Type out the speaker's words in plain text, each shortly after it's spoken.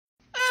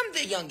I'm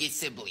the youngest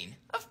sibling.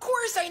 Of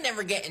course I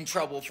never get in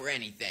trouble for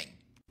anything.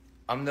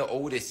 I'm the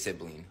oldest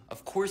sibling.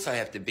 Of course I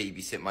have to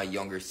babysit my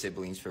younger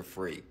siblings for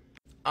free.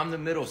 I'm the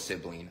middle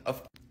sibling. I'm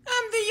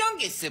the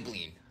youngest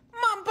sibling.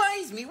 Mom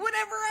buys me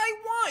whatever I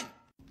want.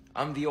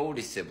 I'm the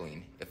oldest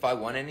sibling. If I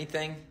want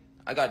anything,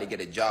 I gotta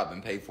get a job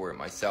and pay for it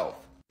myself.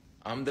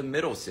 I'm the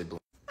middle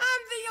sibling.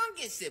 I'm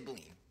the youngest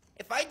sibling.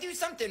 If I do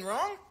something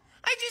wrong,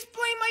 I just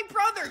blame my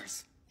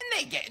brothers, and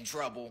they get in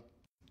trouble.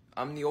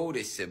 I'm the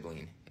oldest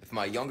sibling. If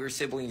my younger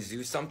siblings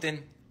do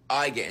something,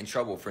 I get in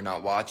trouble for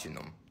not watching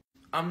them.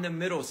 I'm the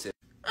middle sibling.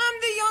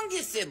 I'm the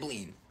youngest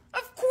sibling.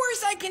 Of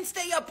course I can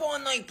stay up all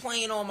night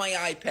playing on my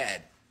iPad.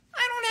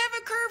 I don't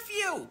have a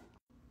curfew.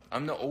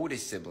 I'm the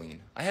oldest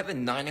sibling. I have a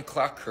 9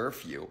 o'clock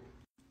curfew.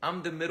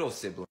 I'm the middle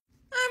sibling.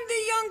 I'm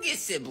the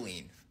youngest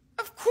sibling.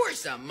 Of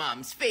course I'm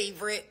Mom's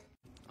favorite.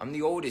 I'm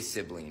the oldest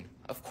sibling.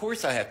 Of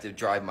course I have to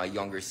drive my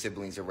younger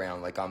siblings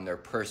around like I'm their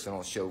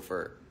personal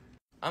chauffeur.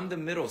 I'm the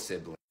middle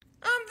sibling.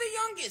 I'm the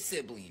youngest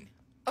sibling.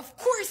 Of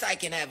course I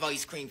can have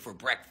ice cream for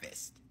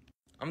breakfast.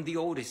 I'm the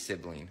oldest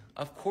sibling.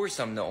 Of course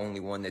I'm the only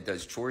one that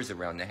does chores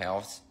around the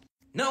house.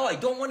 No, I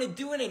don't want to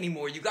do it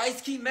anymore. You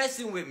guys keep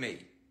messing with me.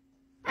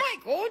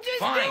 Michael, just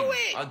Fine, do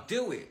it. I'll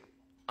do it.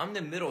 I'm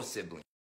the middle sibling.